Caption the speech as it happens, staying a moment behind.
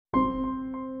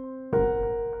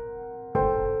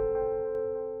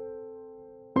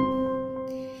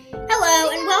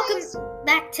Welcome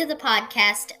back to the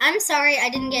podcast. I'm sorry I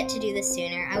didn't get to do this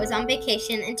sooner. I was on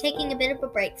vacation and taking a bit of a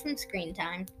break from screen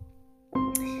time.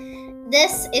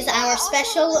 This is our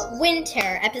special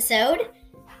winter episode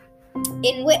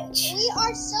in which we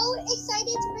are so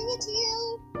excited to bring it to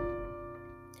you.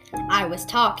 I was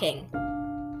talking.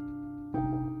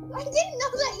 I didn't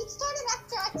know that you started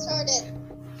after I started.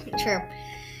 True.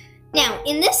 Now,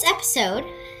 in this episode,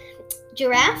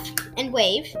 Giraffe and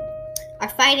Wave are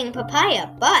fighting Papaya,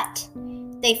 but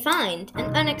they find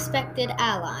an unexpected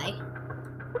ally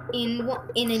in a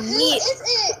Who new... is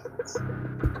it?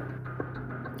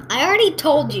 I already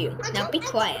told you. Now be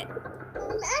quiet. I'm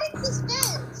adding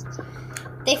suspense.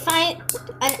 They find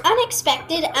an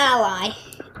unexpected ally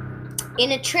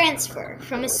in a transfer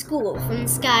from a school from the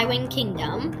Skywing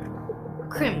Kingdom,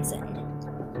 Crimson.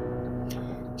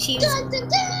 Dun, dun,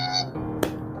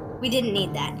 dun. We didn't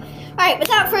need that. Alright,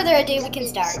 without further ado, we can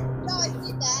start. No, I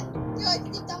need that. No, I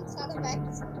need dumb sound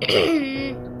effects.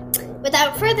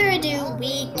 Without further ado,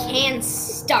 we can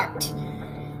start.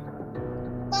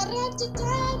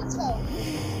 Let's go.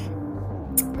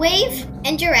 Wave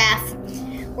and Giraffe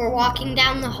were walking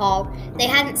down the hall. They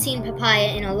hadn't seen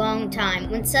Papaya in a long time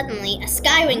when suddenly a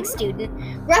Skywing student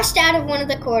rushed out of one of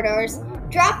the corridors,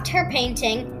 dropped her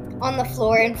painting on the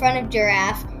floor in front of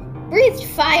Giraffe, breathed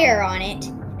fire on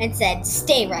it, and said,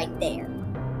 "Stay right there."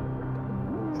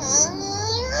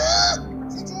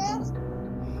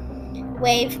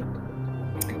 Wave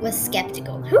was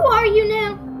skeptical. "Who are you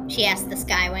now?" she asked the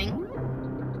Skywing.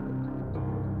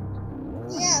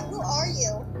 Yeah, who are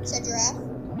you? Said Giraffe.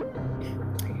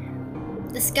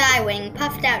 The Skywing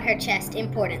puffed out her chest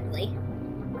importantly.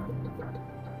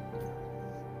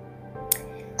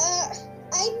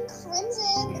 I'm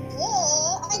Crimson.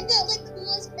 I'm the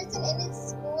coolest person in his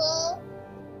school.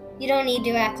 "You don't need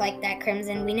to act like that,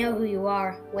 Crimson. We know who you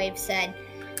are," Wave said.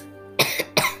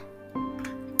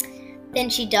 Then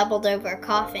she doubled over,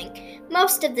 coughing.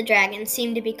 Most of the dragons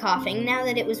seemed to be coughing now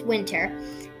that it was winter,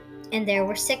 and there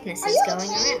were sicknesses going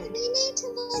around. Do we need to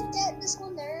get the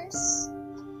school nurse?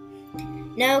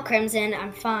 "No, Crimson,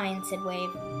 I'm fine," said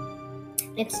Wave.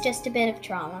 "It's just a bit of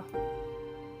trauma."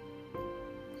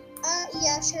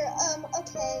 Yeah, sure.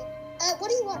 Okay. What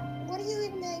do you want? What are you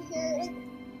even doing here?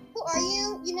 Who are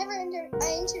you? You never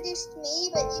I introduced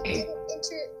me, but you didn't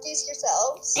introduce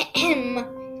yourselves.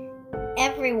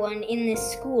 "Everyone in this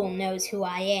school knows who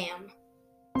I am,"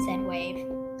 said Wave.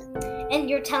 "And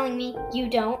you're telling me you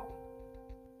don't?"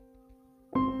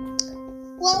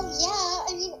 Well, yeah.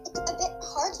 I mean, it's a bit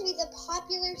hard to be the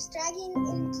popular dragon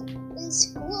in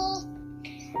school.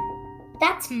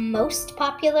 "That's most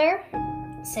popular,"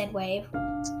 said Wave.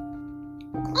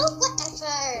 Oh,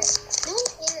 whatever. No one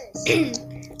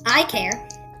cares. "I care,"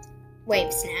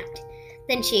 Wave snapped.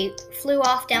 Then she flew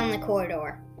off down the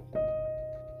corridor.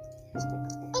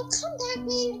 Oh, come back,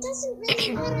 Wave. It doesn't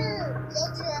really matter.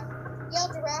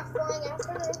 Yelled Giraffe flying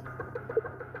after her.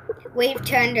 Wave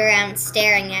turned around,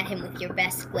 staring at him with your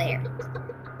best glare.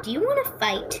 "Do you want to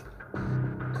fight?"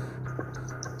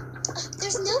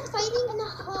 There's no fighting in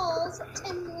the halls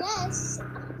unless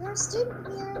you're a student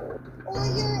here, or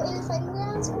you're in fighting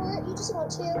grounds, or you just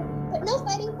want to. But no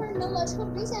fighting for no logical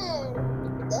reason.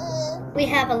 Duh. "We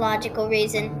have a logical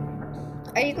reason.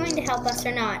 Are you going to help us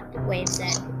or not?" Wave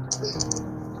said.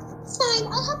 Fine,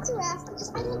 I'll help Giraffe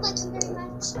because I don't like him very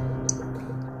much.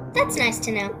 "That's nice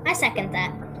to know. I second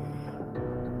that."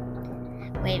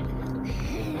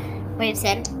 Wave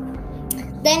said.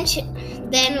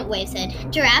 Then Wave said,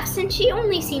 "Giraffe, since she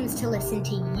only seems to listen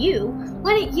to you,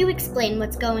 why don't you explain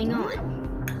what's going on?"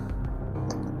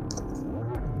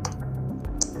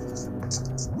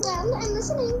 Well, I'm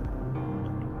listening.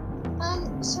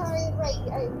 Sorry, right,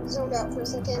 I zoned out for a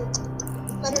second.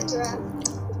 Better Giraffe.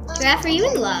 "Giraffe, are you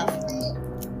in love?"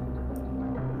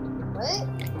 What?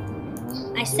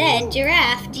 I said,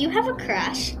 "Giraffe, do you have a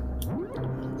crush?"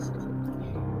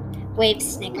 Wave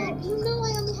snickered. No, you know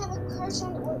I only have a crush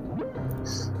on...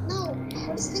 No,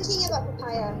 I was thinking about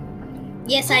Papaya.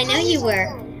 "Yes, I know you were.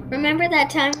 Remember that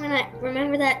time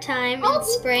in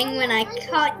spring when I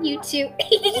caught you two?"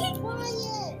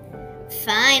 Quiet.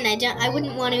 "Fine, I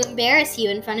wouldn't want to embarrass you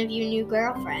in front of your new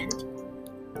girlfriend."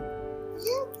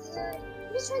 You're weird.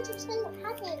 I'm just trying to explain what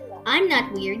happened. "I'm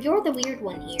not weird. You're the weird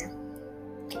one here."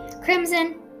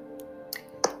 "Crimson,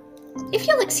 if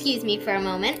you'll excuse me for a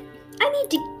moment, I need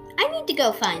to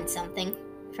go find something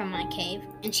from my cave."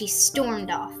 And she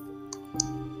stormed off.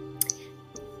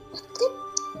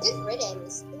 Good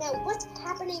riddance. Now, what's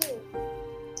happening?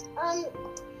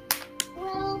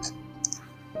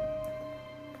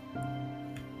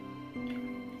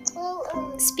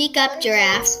 "Speak up,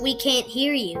 Giraffe. We can't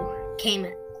hear you," came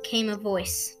a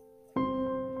voice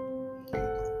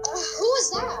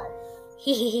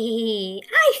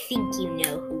I think you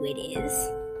know who it is.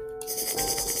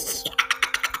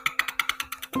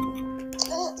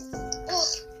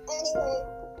 Anyway,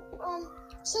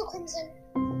 so Crimson,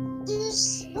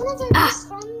 there's one of our best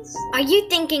friends. Are you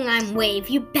thinking I'm Wave?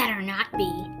 You better not be.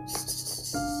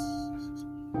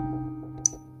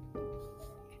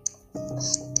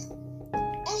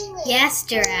 Anyway. Yes,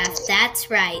 Giraffe, that's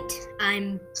right.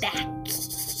 I'm back.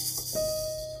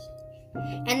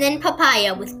 And then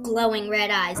Papaya, with glowing red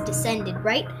eyes, descended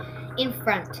right in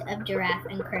front of Giraffe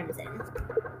and Crimson.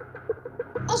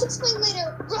 I'll explain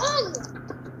later. Run!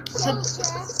 Go,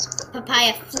 Giraffe.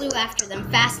 Papaya flew after them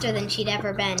faster than she'd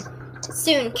ever been,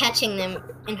 soon catching them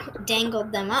and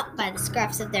dangled them up by the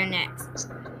scruffs of their necks.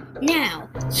 Now,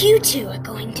 you two are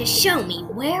going to show me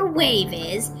where Wave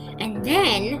is, and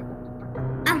then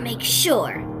I'll make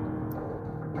sure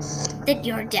that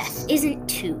your death isn't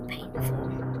too painful.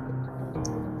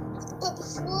 But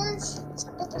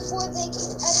before they can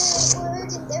utter a word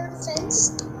in their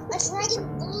defense, a dragon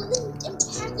leaped and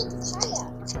tackled Papaya.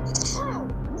 How?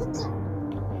 What the?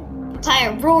 Papaya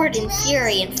roared in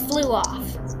fury and flew off.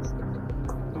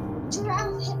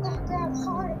 Giraffe hit the ground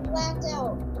hard and blacked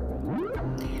out.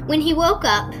 When he woke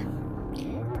up,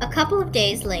 a couple of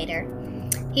days later,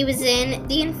 he was in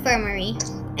the infirmary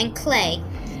and Clay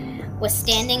was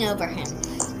standing over him.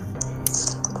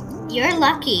 You're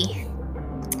lucky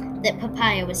that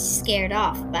Papaya was scared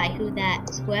off by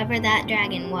whoever that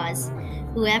dragon was.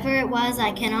 Whoever it was,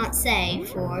 I cannot say,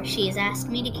 for she has asked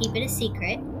me to keep it a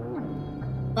secret.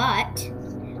 But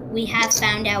we have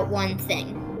found out one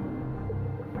thing.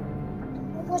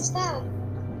 What's that?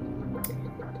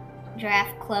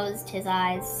 Giraffe closed his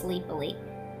eyes sleepily.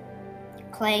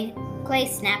 Clay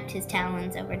snapped his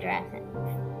talons over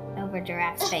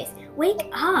Giraffe's face. Wake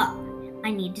up! I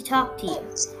need to talk to you.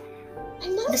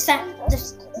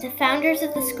 The founders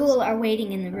of the school are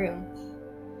waiting in the room.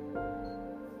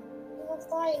 We're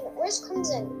fine. Where's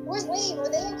Crimson? Where's Wave? Are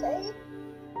they okay?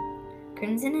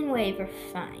 Crimson and Wave are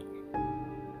fine.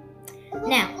 What about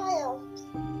Now, Papaya?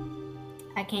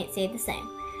 I can't say the same.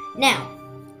 Now,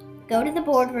 go to the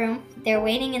boardroom. They're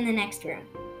waiting in the next room.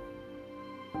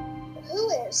 Who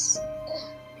is?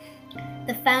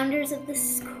 The founders of the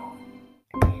school.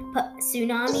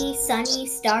 Tsunami, Sunny,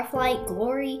 Starflight,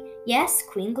 Glory. Yes,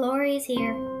 Queen Glory is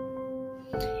here.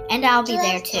 And I'll be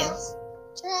there too.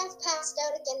 Giraffe passed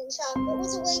out again in shock, but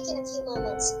was awake in a few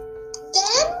moments.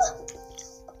 Them?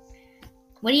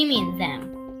 What do you mean,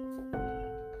 them?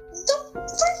 The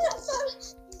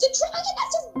dragon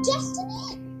has a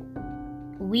destiny?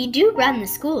 We do run the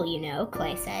school, you know,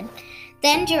 Clay said.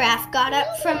 Then Giraffe got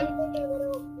up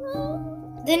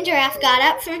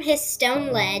from his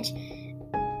stone ledge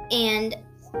and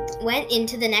went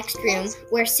into the next room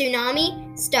where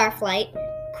Tsunami, Starflight,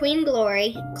 Queen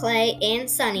Glory, Clay, and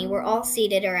Sunny were all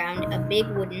seated around a big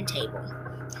wooden table.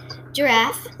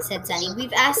 Giraffe, said Sunny,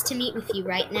 we've asked to meet with you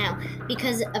right now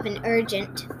because of an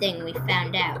urgent thing we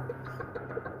found out.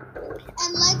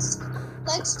 And legs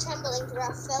trembling,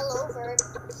 Giraffe fell over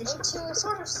into a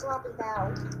sort of sloppy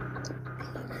bow.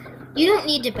 You don't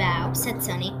need to bow, said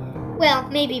Sunny. Well,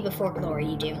 maybe before Glory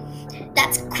you do.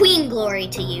 That's Queen Glory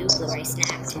to you, Glory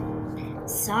snapped.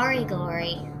 Sorry,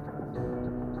 Glory.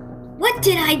 What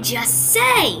did I just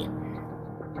say?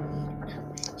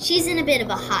 She's in a bit of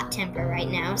a hot temper right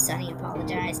now, Sunny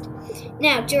apologized.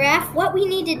 Now, Giraffe, what we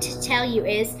needed to tell you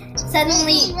is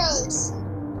suddenly... Rose.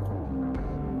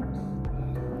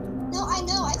 No, I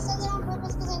know. I said that on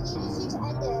purpose because I needed you to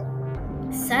end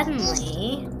it.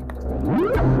 Suddenly...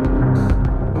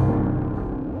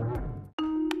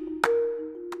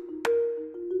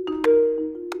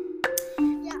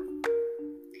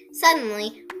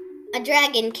 Suddenly, a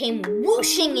dragon came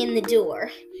whooshing in the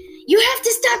door. You have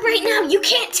to stop right now! You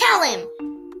can't tell him!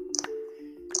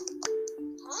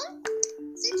 Huh?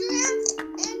 Said Giraffe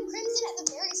and Crimson at the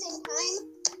very same time?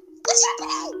 What's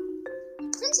happening?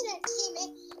 Crimson had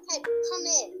come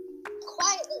in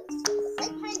quietly,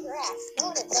 right behind Giraffe. No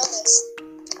one had noticed.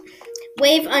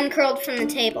 Wave uncurled from the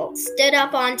table, stood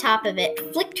up on top of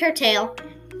it, flicked her tail,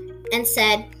 and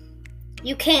said,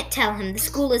 You can't tell him. The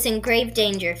school is in grave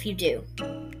danger if you do.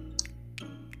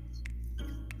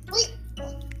 Wait,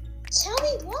 tell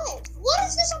me what? What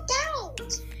is this about?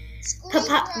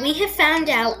 We have found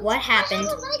out what happened. I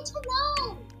have a right to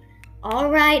know. All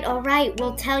right,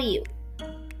 we'll tell you.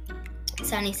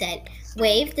 Sunny said,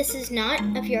 Wave, this is not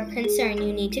of your concern.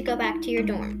 You need to go back to your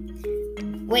dorm.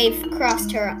 Wave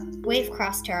crossed her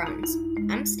arms.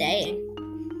 I'm staying.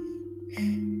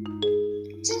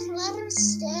 Just let her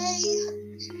stay,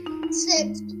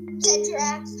 said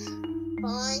Giraffe.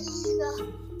 Fine,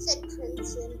 said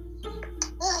Crimson.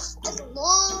 As a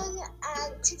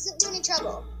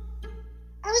trouble?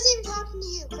 I wasn't even talking to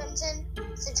you, Crimson,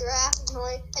 said Giraffe,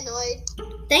 annoyed.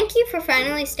 Thank you for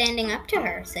finally standing up to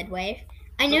her, said Wave.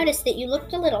 I noticed that you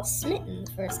looked a little smitten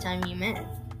the first time you met.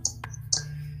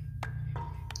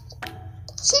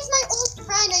 She's my old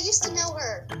friend. I used to know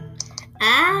her.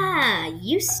 Ah,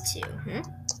 used to, huh?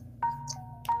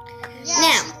 Yeah.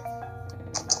 Now,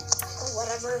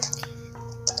 whatever.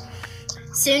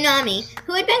 Tsunami,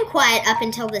 who had been quiet up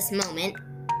until this moment,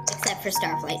 except for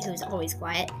Starflight, who's always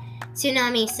quiet,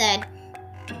 Tsunami said,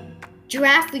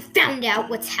 Giraffe, we found out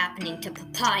what's happening to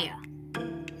Papaya.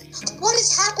 What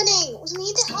is happening? We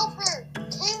need to help her. Can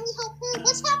we help her?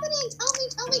 What's happening?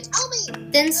 Tell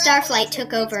me. Then Starflight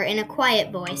took over in a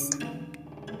quiet voice.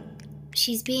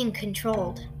 She's being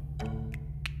controlled.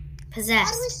 Possessed.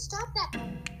 How do we stop that?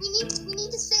 We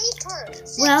need to save her.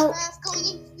 Well, Giraffe going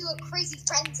into a crazy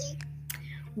frenzy.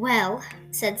 Well,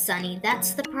 said Sunny,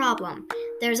 that's the problem.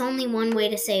 There's only one way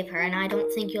to save her, and I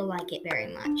don't think you'll like it very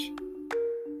much.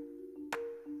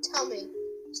 Tell me,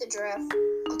 said Giraffe.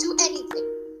 I'll do anything.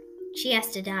 She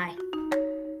has to die.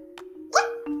 What?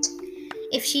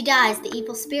 If she dies, the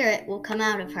evil spirit will come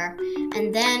out of her,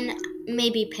 and then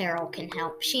maybe Peril can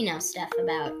help. She knows stuff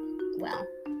about, well,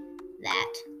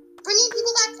 that. Bringing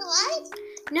people back to life?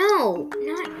 No,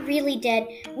 not really dead.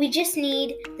 We just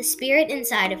need the spirit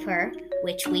inside of her,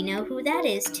 which we know who that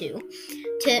is too,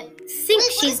 to think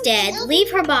she's dead,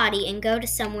 leave her body, and go to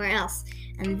somewhere else.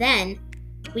 And then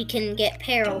we can get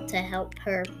Peril to help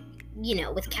her,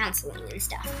 with counseling and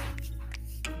stuff.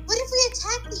 What if we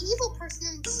attack the evil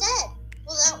person instead?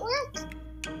 Will that work?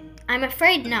 I'm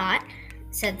afraid not,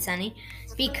 said Sunny,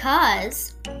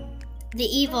 because the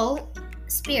evil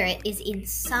spirit is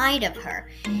inside of her.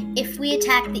 If we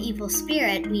attack the evil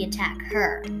spirit, we attack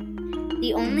her.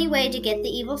 The only way to get the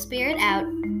evil spirit out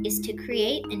is to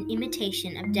create an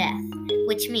imitation of death,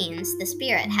 which means the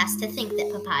spirit has to think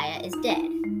that Papaya is dead.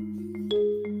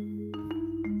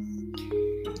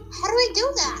 How do we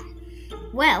do that?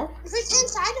 Well, if it's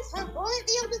inside of her, won't it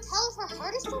be able to tell if her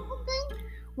heart is still pumping?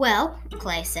 Well,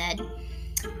 Clay said,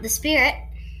 the spirit...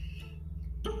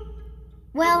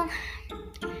 Well,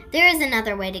 there is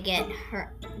another way to get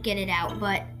it out,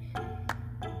 but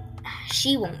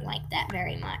she won't like that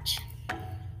very much.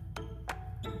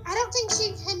 I don't think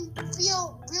she can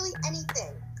feel really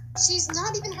anything. She's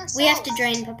not even herself. We have to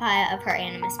drain Papaya of her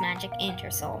animus magic and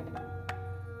her soul.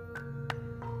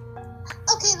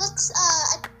 Okay, let's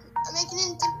make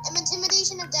an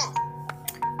intimidation of death.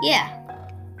 Yeah,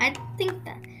 I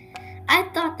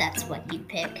thought that's what you'd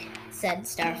pick, said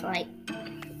Starflight.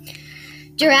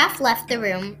 Giraffe left the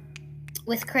room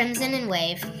with Crimson and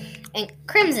Wave, and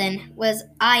Crimson was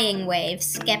eyeing Wave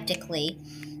skeptically,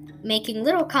 making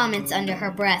little comments under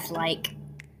her breath like,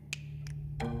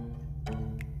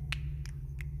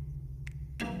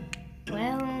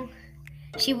 well,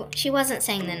 she wasn't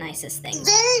saying the nicest things.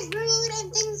 Very rude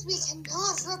and things we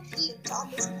cannot repeat on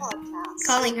this podcast.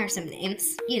 Calling her some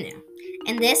names,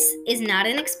 And this is not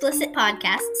an explicit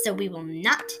podcast, so we will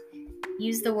not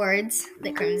use the words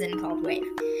that Crimson called Wave.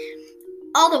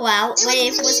 All the while,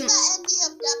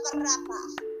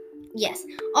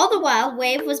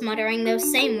 Wave was muttering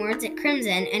those same words at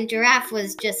Crimson, and Giraffe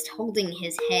was just holding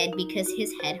his head because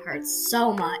his head hurts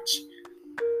so much.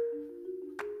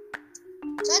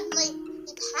 Suddenly,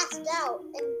 he passed out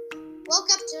and woke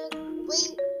up to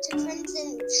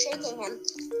Crimson shaking him.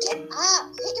 Get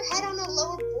up! Hit your head on the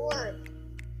lower board.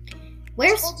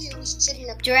 Where's... I told you we shouldn't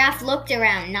have... Giraffe looked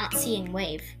around, not seeing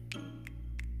Wave.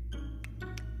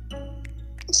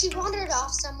 She wandered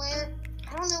off somewhere.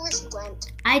 I don't know where she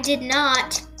went. I did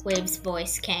not, Wave's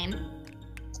voice came.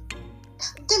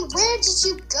 Then where did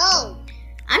you go?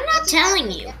 I'm not telling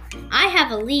you. I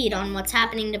have a lead on what's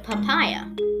happening to Papaya.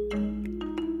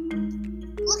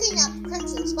 Looking up,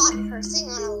 Crimson spotted her sitting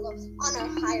on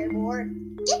a higher board.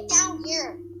 Get down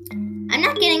here. I'm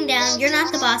not getting down. You're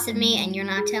not the boss of me, and you're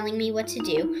not telling me what to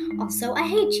do. Also, I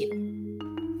hate you.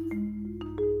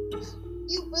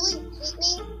 You really hate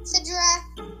me? Said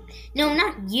Giraffe. No,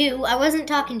 not you. I wasn't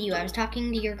talking to you. I was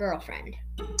talking to your girlfriend.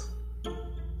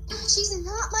 She's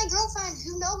not my girlfriend.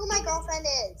 You know who my girlfriend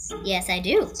is. Yes, I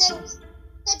do. Said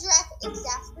Giraffe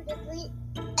exasperately.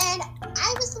 And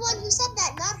I was the one who said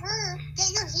that, not her.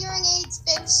 Get your hearing aids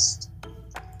fixed.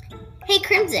 Hey,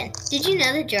 Crimson, did you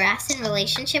know that Giraffe's in a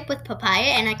relationship with Papaya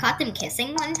and I caught them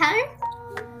kissing one time?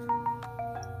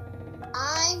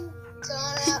 I'm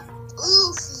gonna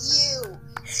oof you,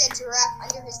 said Giraffe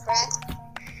under his breath.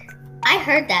 I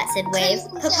heard that, said Wave.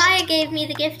 Papaya gave me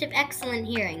the gift of excellent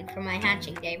hearing for my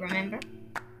hatching day, remember?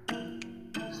 I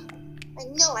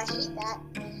know, I hate that.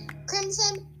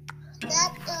 Crimson,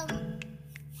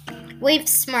 Wave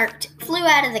smirked, flew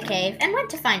out of the cave, and went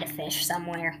to find a fish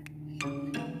somewhere.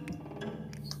 Leaping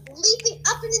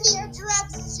up into the air,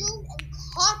 Giraffe zoomed and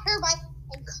caught her by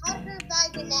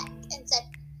the neck and said,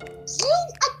 "You,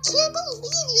 I can't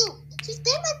believe you! She's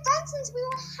been my friend since we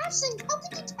were hatchlings. How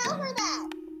could you tell her that?"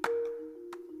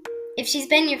 If she's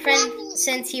been your friend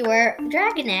since you were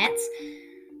dragonets,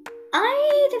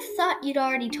 I'd have thought you'd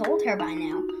already told her by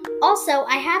now. Also,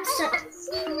 I haven't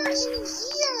seen her in years.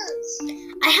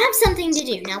 I have something to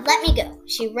do. Now let me go.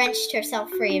 She wrenched herself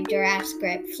free of Giraffe's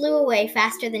grip, flew away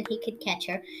faster than he could catch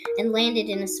her, and landed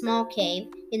in a small cave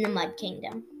in the Mud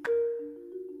Kingdom.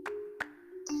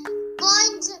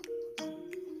 I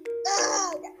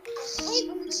hate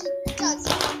when she does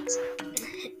that.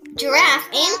 Giraffe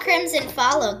and Crimson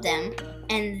followed them,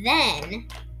 and then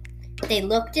they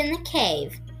looked in the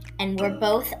cave and were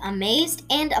both amazed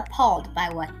and appalled by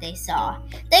what they saw.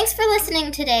 Thanks for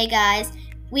listening today, guys.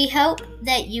 We hope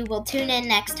that you will tune in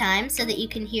next time so that you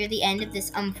can hear the end of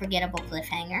this unforgettable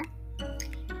cliffhanger.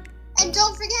 And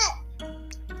don't forget,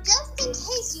 just in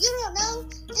case you don't know,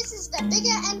 this is the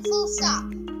bigger and full stop,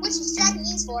 which is dragon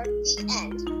means for the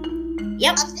end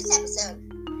of this episode.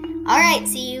 All right,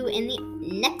 see you in the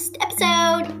next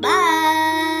episode.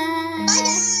 Bye. Bye,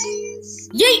 guys.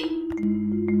 Yeet.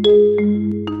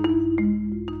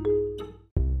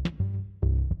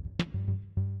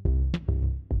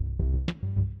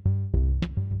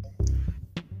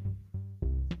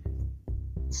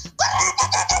 Bye!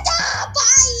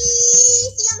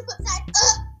 See you on the flip side.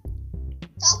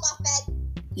 Talk off bed.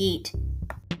 Yeet.